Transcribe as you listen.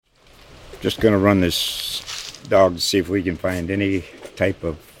Just going to run this dog to see if we can find any type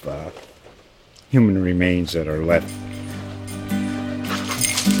of human remains that are left.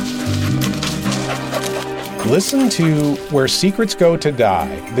 Listen to Where Secrets Go to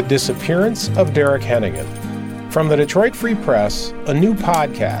Die, The Disappearance of Derek Hennigan. From the Detroit Free Press, a new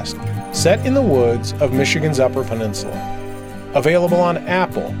podcast set in the woods of Michigan's Upper Peninsula. Available on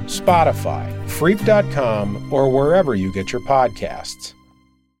Apple, Spotify, Freep.com, or wherever you get your podcasts.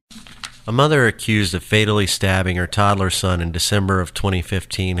 A mother accused of fatally stabbing her toddler son in December of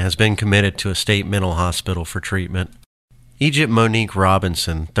 2015 has been committed to a state mental hospital for treatment. Egypt Monique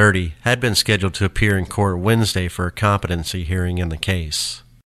Robinson, 30, had been scheduled to appear in court Wednesday for a competency hearing in the case.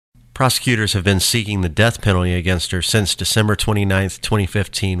 Prosecutors have been seeking the death penalty against her since December 29,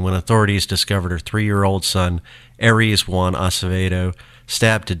 2015, when authorities discovered her 3-year-old son, Aries Juan Acevedo,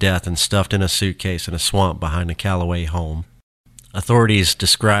 stabbed to death and stuffed in a suitcase in a swamp behind a Callaway home. Authorities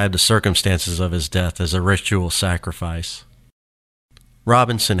described the circumstances of his death as a ritual sacrifice.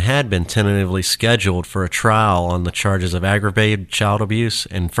 Robinson had been tentatively scheduled for a trial on the charges of aggravated child abuse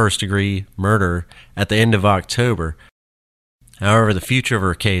and first-degree murder at the end of October. However, the future of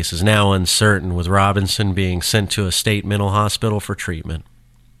her case is now uncertain, with Robinson being sent to a state mental hospital for treatment.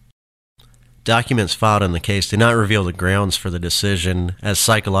 Documents filed in the case do not reveal the grounds for the decision, as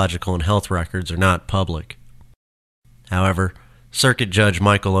psychological and health records are not public. However, Circuit Judge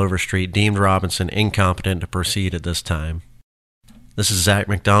Michael Overstreet deemed Robinson incompetent to proceed at this time. This is Zach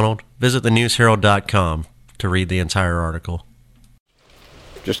McDonald. Visit thenewsherald.com to read the entire article.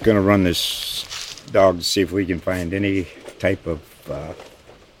 Just going to run this dog to see if we can find any type of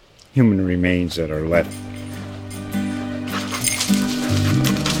human remains that are left.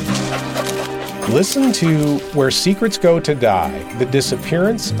 Listen to Where Secrets Go to Die, The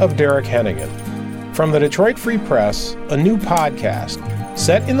Disappearance of Derek Hennigan. From the Detroit Free Press, a new podcast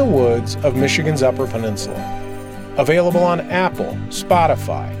set in the woods of Michigan's Upper Peninsula. Available on Apple,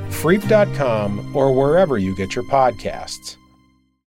 Spotify, Freep.com, or wherever you get your podcasts.